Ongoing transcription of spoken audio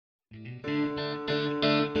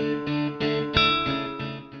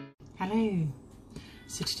Hello,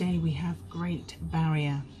 so today we have Great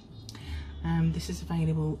Barrier. This is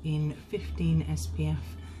available in 15 SPF,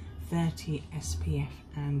 30 SPF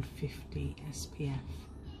and 50 SPF.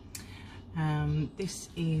 This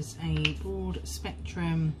is a broad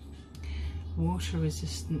spectrum water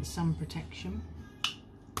resistant sun protection.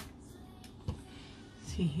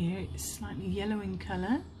 See here, it's slightly yellow in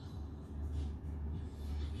colour.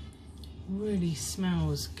 Really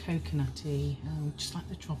smells coconutty, just like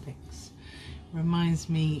the tropics. Reminds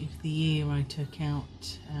me of the year I took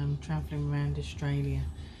out travelling around Australia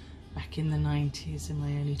back in the 90s and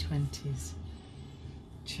my early 20s.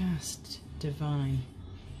 Just divine.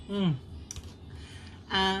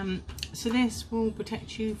 So this will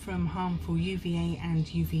protect you from harmful UVA and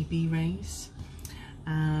UVB rays.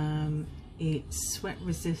 It's sweat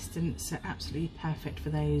resistant, so absolutely perfect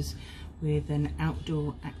for those with an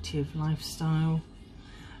outdoor active lifestyle.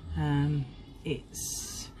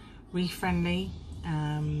 It's reef friendly,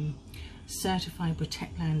 certified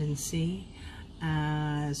Protect Land and Sea,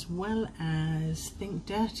 as well as Think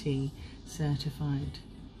Dirty certified.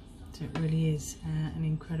 So it really is an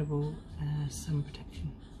incredible sun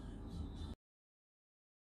protection.